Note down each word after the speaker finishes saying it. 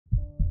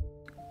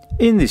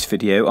In this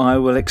video I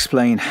will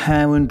explain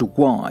how and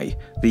why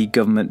the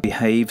government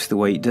behaves the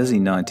way it does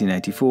in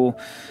 1984,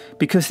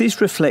 because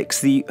this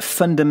reflects the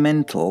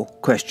fundamental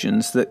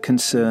questions that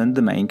concern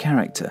the main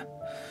character,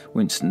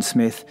 Winston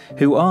Smith,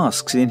 who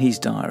asks in his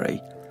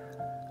diary,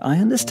 "I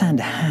understand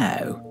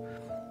how,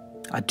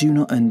 I do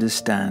not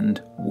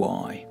understand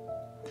why."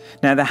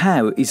 Now the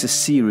how is a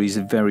series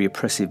of very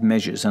oppressive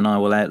measures, and I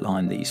will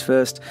outline these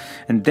first,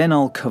 and then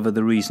I'll cover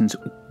the reasons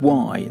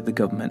why the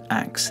government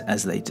acts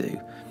as they do.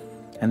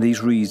 And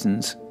these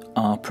reasons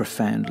are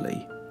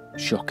profoundly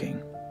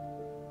shocking.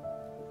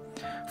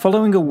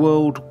 Following a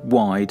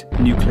worldwide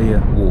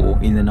nuclear war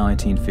in the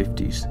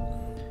 1950s,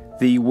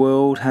 the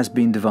world has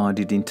been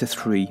divided into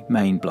three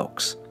main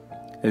blocks: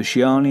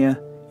 Oceania,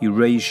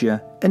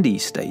 Eurasia and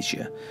East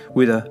Asia,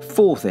 with a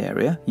fourth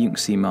area, you can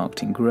see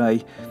marked in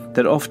grey,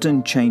 that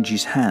often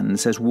changes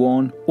hands as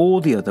one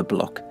or the other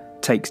bloc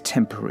takes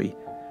temporary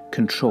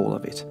control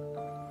of it.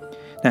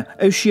 Now,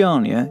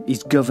 Oceania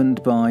is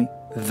governed by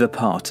the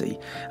party,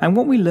 and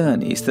what we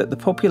learn is that the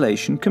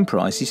population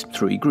comprises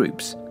three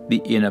groups.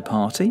 The inner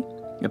party,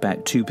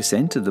 about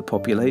 2% of the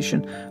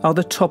population, are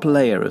the top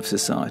layer of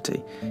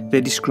society.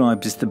 They're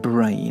described as the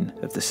brain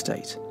of the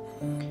state.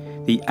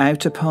 The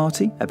outer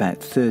party, about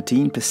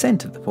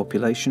 13% of the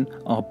population,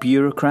 are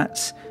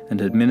bureaucrats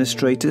and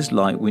administrators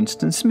like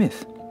Winston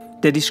Smith.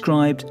 They're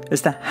described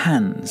as the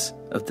hands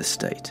of the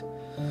state.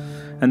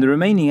 And the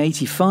remaining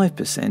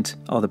 85%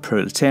 are the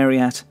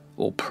proletariat,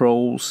 or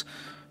proles,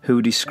 who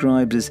are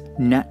described as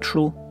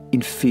natural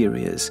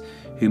inferiors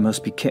who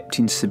must be kept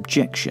in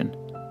subjection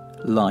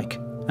like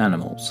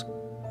animals.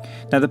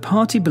 Now the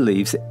party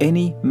believes that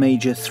any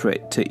major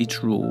threat to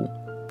its rule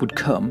would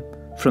come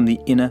from the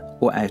inner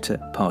or outer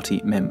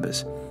party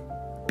members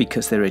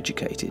because they're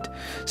educated.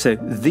 So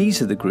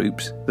these are the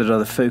groups that are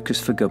the focus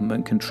for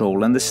government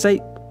control, and the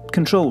state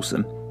controls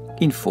them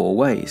in four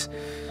ways.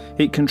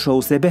 It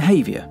controls their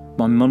behaviour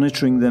by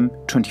monitoring them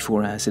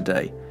 24 hours a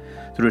day.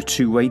 There are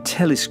two-way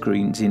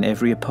telescreens in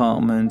every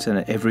apartment and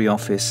at every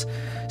office,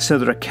 so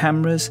there are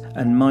cameras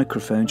and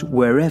microphones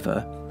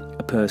wherever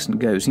a person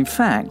goes. In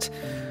fact,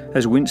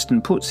 as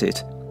Winston puts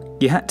it,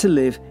 you had to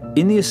live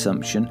in the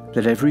assumption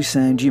that every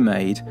sound you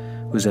made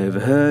was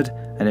overheard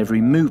and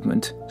every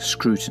movement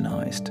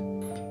scrutinised.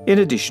 In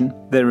addition,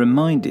 they're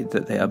reminded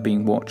that they are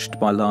being watched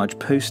by large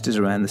posters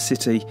around the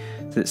city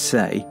that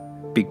say,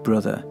 "Big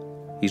Brother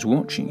is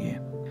watching you."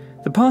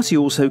 The party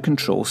also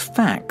controls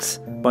facts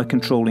by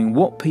controlling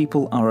what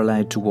people are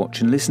allowed to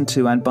watch and listen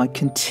to, and by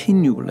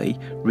continually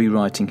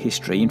rewriting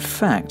history. In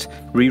fact,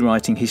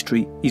 rewriting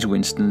history is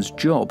Winston's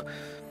job.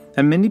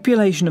 And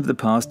manipulation of the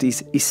past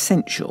is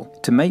essential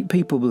to make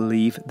people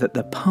believe that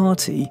the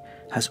party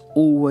has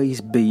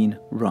always been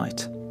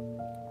right.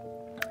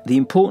 The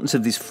importance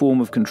of this form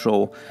of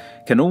control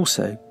can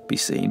also be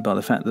seen by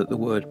the fact that the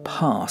word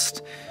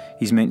past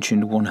is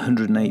mentioned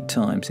 108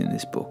 times in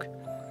this book.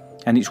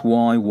 And it's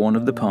why one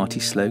of the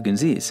party's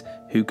slogans is,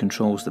 "Who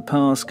controls the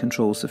past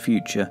controls the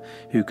future,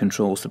 who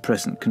controls the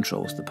present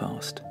controls the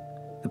past."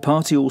 The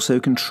party also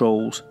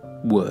controls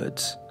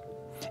words.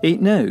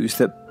 It knows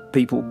that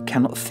people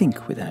cannot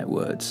think without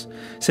words,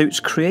 so it's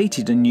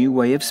created a new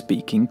way of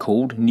speaking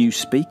called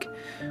Newspeak,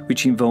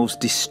 which involves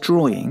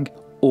destroying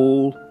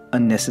all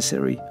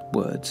unnecessary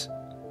words.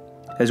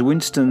 As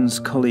Winston's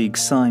colleague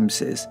Syme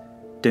says,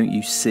 "Don't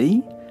you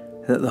see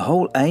that the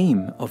whole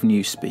aim of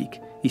Newspeak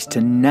is to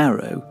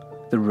narrow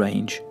the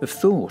range of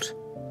thought?"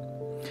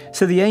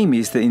 So the aim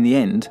is that in the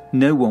end,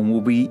 no one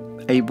will be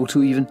able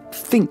to even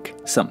think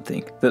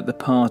something that the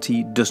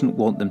party doesn't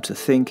want them to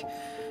think,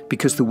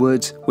 because the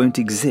words won't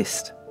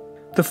exist.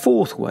 The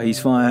fourth way is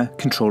via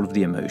control of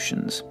the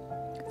emotions.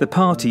 The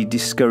party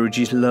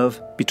discourages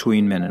love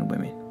between men and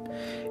women.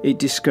 It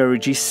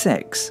discourages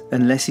sex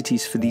unless it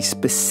is for the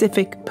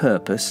specific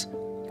purpose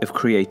of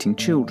creating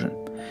children.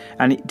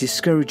 And it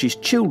discourages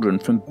children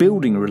from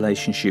building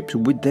relationships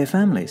with their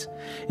families.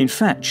 In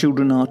fact,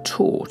 children are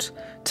taught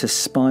to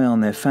spy on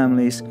their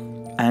families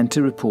and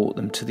to report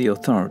them to the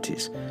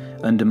authorities,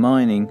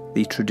 undermining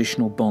the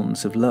traditional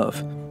bonds of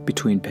love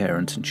between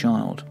parent and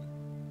child.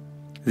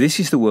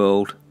 This is the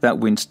world that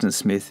Winston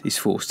Smith is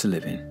forced to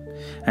live in,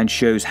 and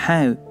shows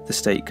how the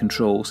state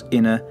controls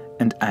inner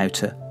and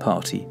outer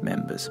party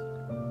members.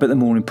 But the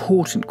more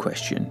important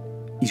question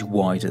is,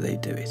 why do they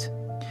do it?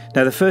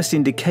 Now, the first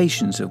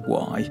indications of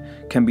why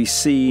can be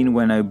seen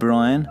when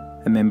O'Brien,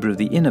 a member of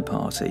the inner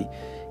party,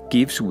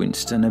 gives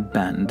Winston a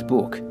banned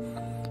book.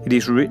 It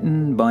is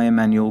written by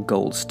Emmanuel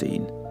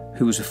Goldstein,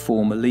 who was a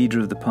former leader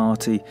of the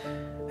party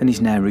and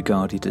is now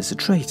regarded as a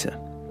traitor.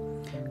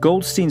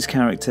 Goldstein's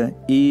character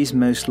is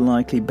most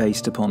likely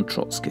based upon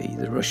Trotsky,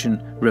 the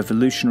Russian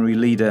revolutionary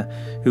leader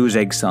who was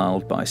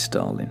exiled by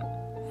Stalin.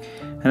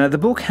 And the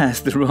book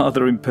has the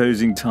rather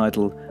imposing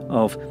title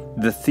of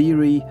The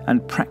Theory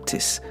and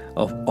Practice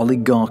of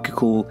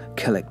Oligarchical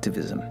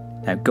Collectivism.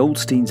 Now,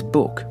 Goldstein's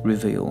book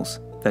reveals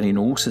that in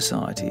all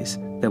societies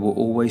there were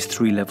always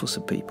three levels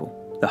of people: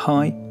 the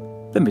high,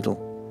 the middle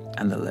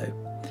and the low.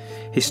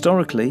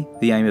 Historically,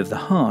 the aim of the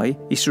high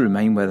is to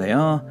remain where they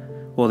are,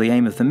 while the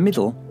aim of the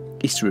middle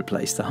is to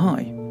replace the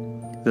high.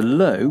 The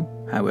low,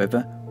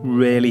 however,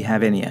 rarely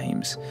have any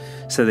aims,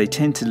 so they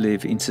tend to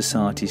live in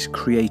societies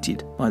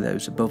created by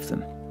those above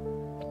them.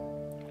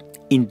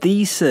 In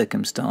these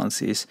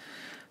circumstances,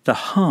 the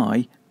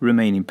high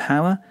remain in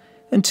power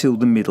until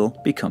the middle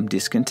become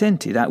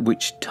discontented, at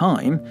which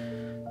time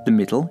the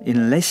middle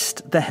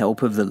enlist the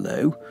help of the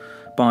low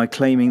by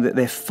claiming that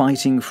they're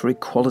fighting for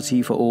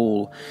equality for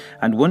all,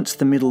 and once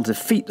the middle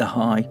defeat the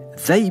high,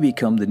 they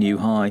become the new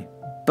high,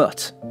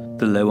 but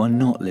the low are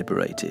not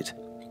liberated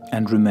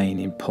and remain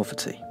in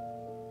poverty.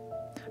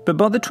 But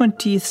by the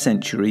 20th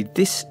century,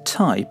 this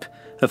type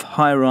of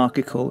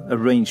hierarchical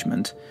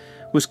arrangement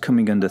was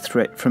coming under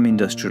threat from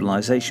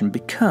industrialisation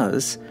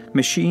because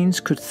machines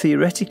could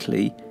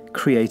theoretically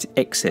create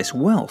excess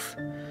wealth,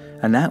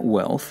 and that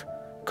wealth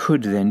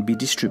could then be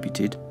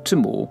distributed to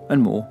more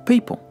and more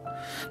people.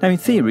 Now, in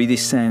theory,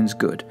 this sounds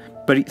good,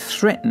 but it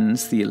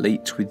threatens the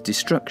elites with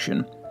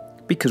destruction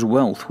because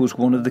wealth was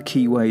one of the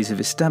key ways of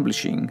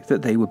establishing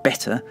that they were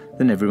better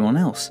than everyone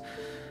else.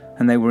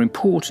 And they were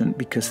important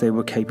because they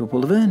were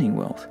capable of earning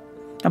wealth.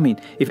 I mean,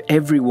 if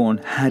everyone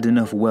had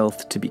enough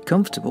wealth to be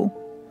comfortable,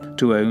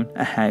 to own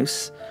a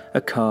house,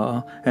 a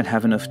car, and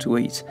have enough to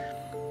eat,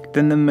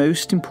 then the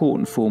most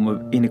important form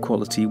of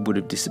inequality would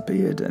have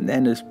disappeared. And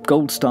then, as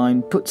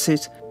Goldstein puts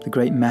it, the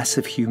great mass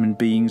of human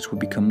beings would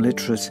become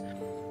literate,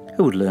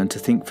 who would learn to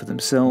think for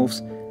themselves,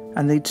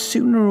 and they'd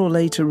sooner or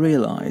later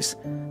realise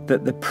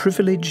that the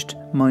privileged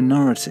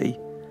minority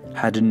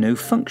had no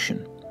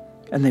function,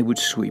 and they would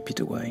sweep it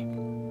away.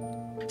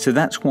 So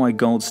that's why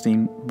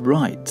Goldstein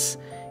writes,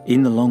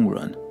 in the long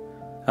run,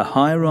 a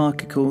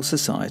hierarchical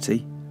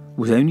society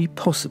was only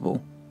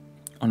possible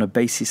on a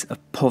basis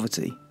of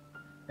poverty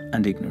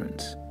and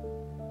ignorance.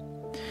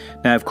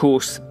 Now, of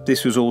course,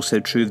 this was also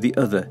true of the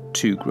other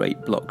two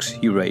great blocks,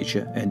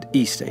 Eurasia and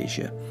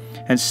Eastasia,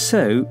 and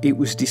so it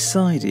was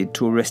decided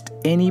to arrest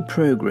any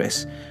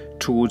progress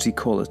towards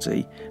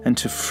equality and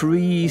to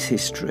freeze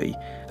history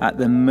at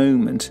the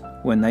moment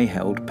when they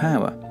held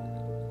power.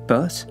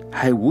 But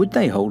how would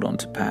they hold on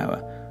to power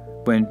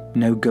when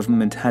no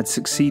government had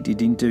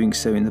succeeded in doing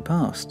so in the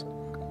past?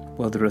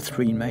 Well, there are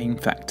three main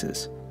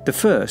factors. The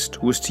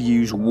first was to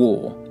use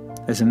war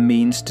as a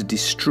means to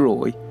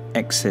destroy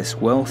excess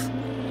wealth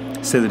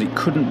so that it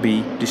couldn't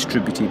be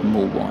distributed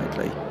more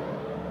widely.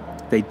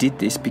 They did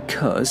this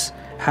because,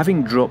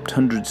 having dropped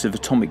hundreds of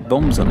atomic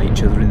bombs on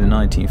each other in the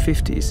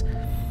 1950s,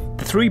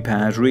 the three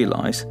powers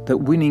realised that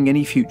winning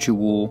any future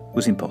war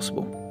was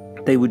impossible.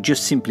 They would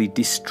just simply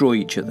destroy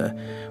each other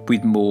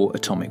with more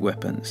atomic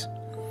weapons.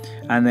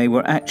 And they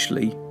were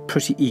actually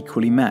pretty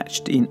equally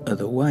matched in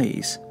other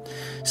ways.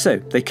 So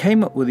they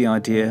came up with the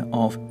idea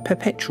of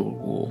perpetual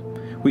war,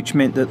 which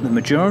meant that the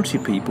majority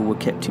of people were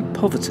kept in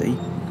poverty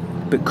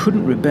but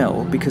couldn't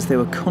rebel because they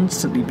were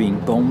constantly being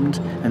bombed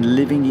and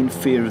living in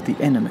fear of the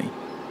enemy,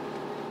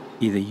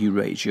 either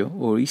Eurasia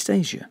or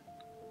Eastasia.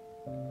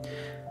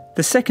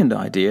 The second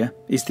idea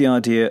is the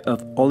idea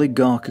of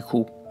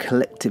oligarchical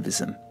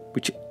collectivism,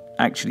 which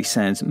actually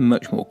sounds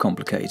much more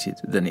complicated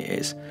than it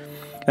is.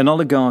 An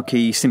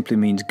oligarchy simply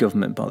means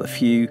government by the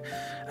few,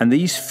 and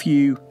these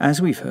few,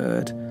 as we've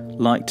heard,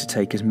 like to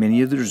take as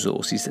many of the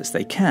resources as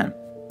they can.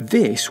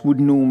 This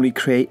would normally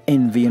create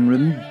envy and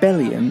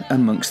rebellion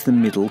amongst the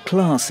middle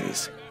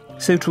classes.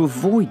 So to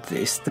avoid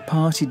this, the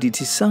party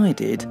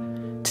decided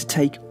to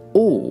take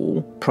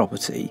all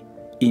property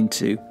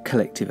into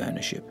collective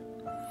ownership.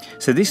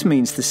 So this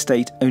means the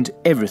state owns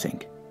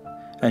everything,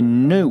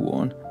 and no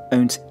one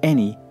owns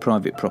any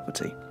private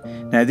property.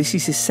 Now, this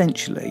is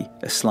essentially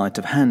a sleight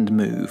of hand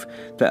move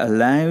that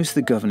allows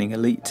the governing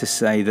elite to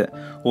say that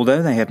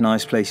although they have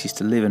nice places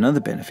to live and other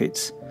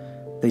benefits,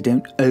 they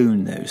don't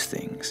own those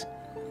things.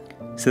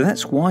 So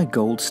that's why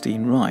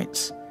Goldstein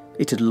writes,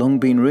 it had long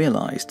been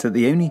realised that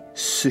the only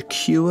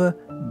secure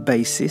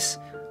basis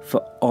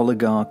for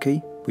oligarchy,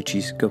 which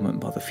is government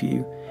by the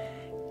few,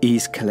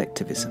 is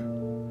collectivism.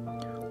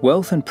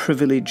 Wealth and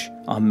privilege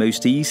are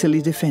most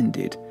easily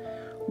defended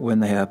when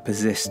they are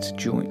possessed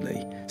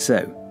jointly.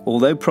 So,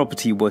 although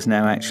property was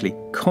now actually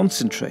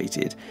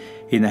concentrated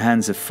in the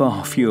hands of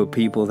far fewer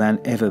people than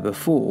ever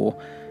before,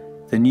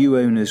 the new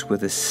owners were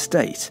the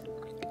state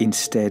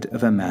instead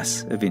of a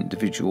mass of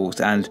individuals,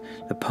 and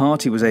the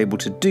party was able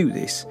to do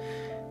this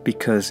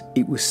because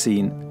it was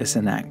seen as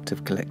an act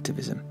of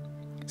collectivism.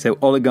 So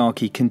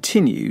oligarchy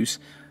continues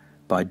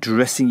by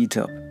dressing it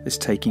up as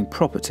taking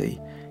property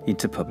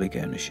into public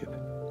ownership.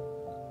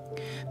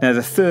 Now,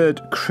 the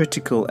third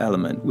critical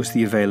element was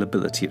the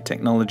availability of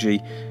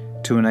technology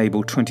to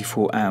enable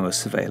 24-hour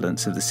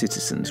surveillance of the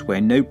citizens,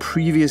 where no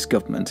previous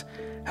government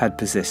had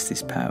possessed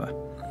this power.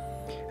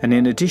 And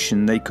in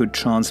addition, they could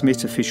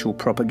transmit official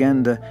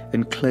propaganda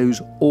and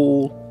close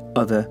all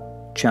other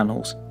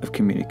channels of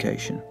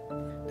communication.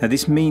 Now,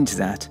 this means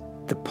that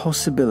the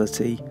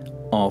possibility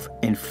of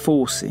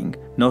enforcing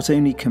not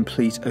only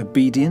complete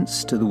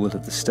obedience to the will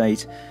of the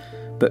state,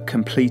 but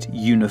complete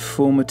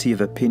uniformity of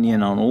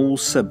opinion on all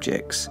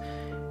subjects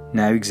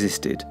now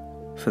existed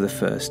for the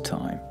first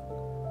time.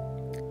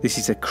 This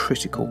is a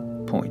critical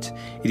point.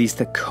 It is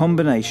the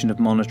combination of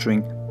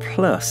monitoring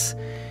plus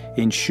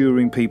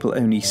ensuring people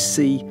only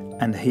see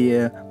and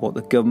hear what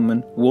the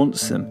government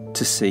wants them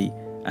to see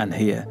and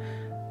hear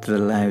that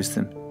allows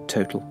them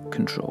total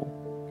control.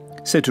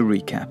 So to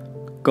recap,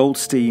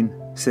 Goldstein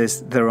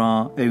says there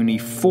are only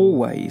 4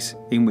 ways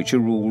in which a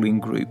ruling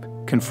group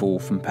can fall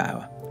from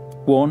power.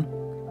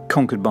 1.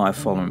 Conquered by a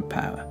foreign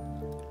power.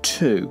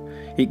 2.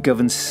 It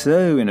governs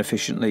so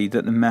inefficiently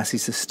that the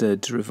masses are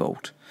stirred to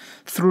revolt.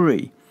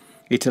 3.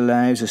 It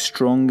allows a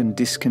strong and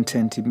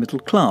discontented middle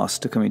class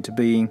to come into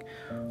being.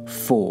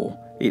 4.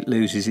 It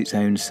loses its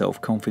own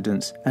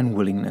self-confidence and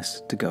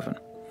willingness to govern.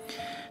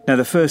 Now,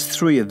 the first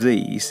 3 of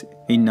these,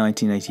 in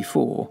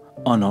 1984,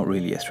 are not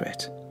really a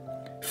threat.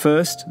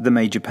 First, the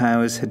major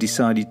powers had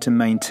decided to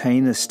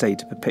maintain a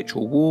state of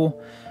perpetual war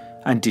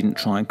and didn't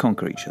try and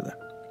conquer each other.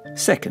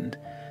 Second,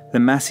 the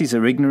masses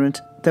are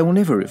ignorant, they will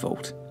never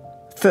revolt.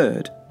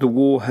 Third, the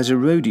war has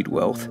eroded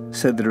wealth,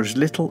 so there is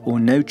little or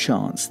no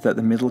chance that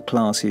the middle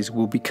classes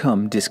will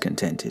become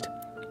discontented,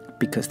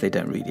 because they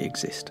don't really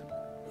exist.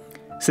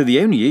 So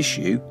the only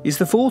issue is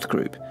the 4th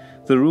group,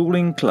 the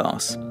ruling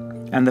class,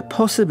 and the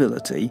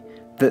possibility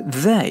that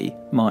they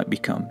might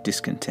become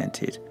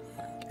discontented.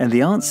 And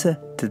the answer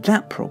to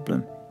that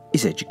problem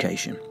is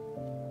education.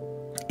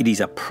 It is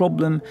a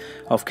problem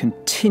of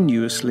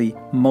continuously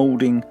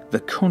moulding the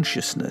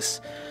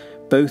consciousness,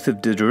 both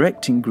of the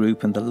directing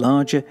group and the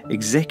larger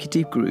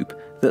executive group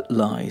that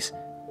lies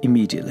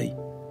immediately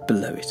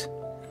below it.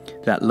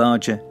 That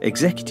larger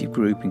executive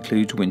group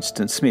includes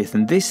Winston Smith,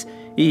 and this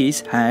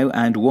is how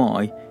and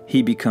why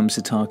he becomes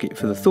a target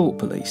for the thought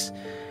police,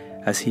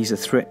 as he's a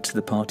threat to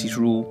the party's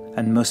rule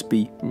and must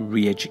be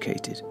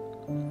re-educated.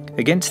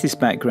 Against this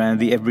background,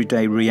 the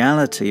everyday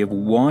reality of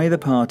why the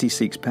party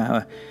seeks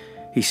power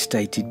is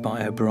stated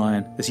by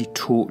O'Brien as he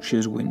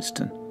tortures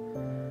Winston.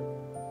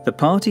 The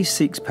party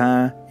seeks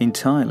power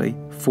entirely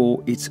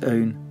for its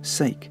own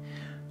sake.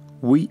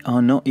 We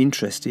are not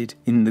interested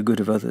in the good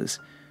of others.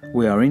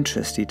 We are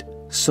interested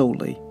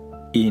solely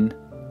in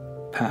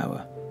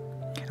power.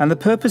 And the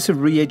purpose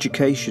of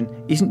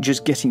re-education isn't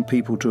just getting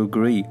people to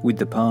agree with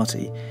the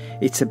party.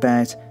 It's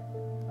about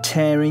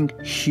tearing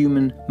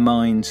human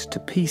minds to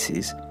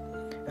pieces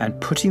and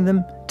putting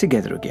them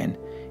together again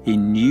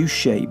in new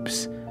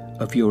shapes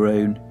of your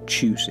own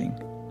choosing.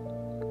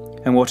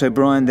 And what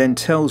O'Brien then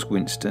tells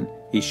Winston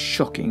is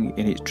shocking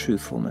in its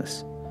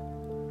truthfulness.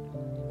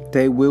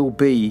 There will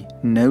be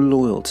no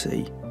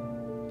loyalty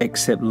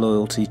except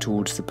loyalty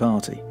towards the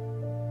party.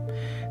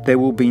 There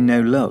will be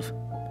no love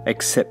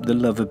except the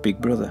love of Big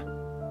Brother.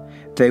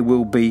 There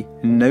will be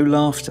no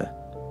laughter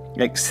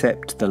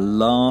except the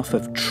laugh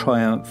of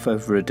triumph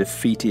over a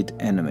defeated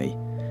enemy.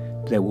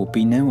 There will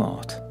be no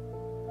art,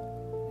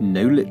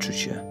 no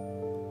literature,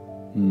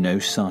 no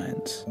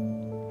science.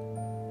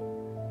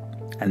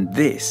 And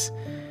this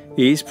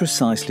is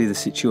precisely the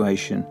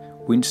situation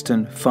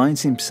Winston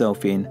finds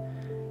himself in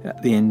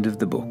at the end of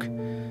the book,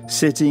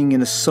 sitting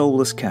in a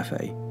soulless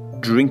cafe,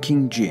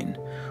 drinking gin,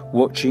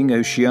 watching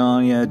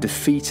Oceania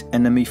defeat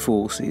enemy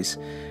forces,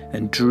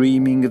 and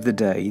dreaming of the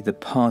day the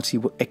party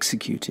will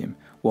execute him,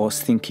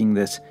 whilst thinking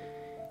that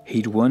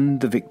he'd won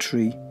the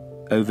victory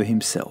over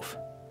himself.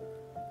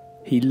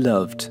 He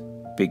loved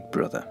Big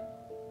Brother.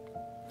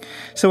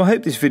 So I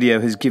hope this video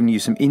has given you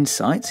some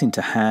insights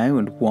into how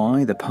and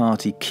why the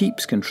party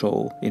keeps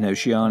control in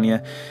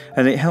Oceania,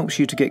 and it helps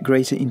you to get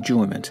greater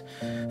enjoyment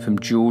from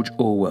George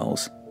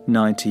Orwell's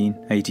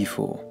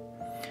 1984.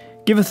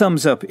 Give a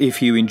thumbs up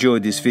if you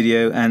enjoyed this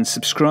video and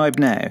subscribe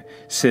now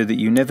so that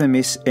you never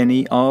miss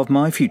any of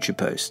my future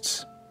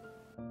posts.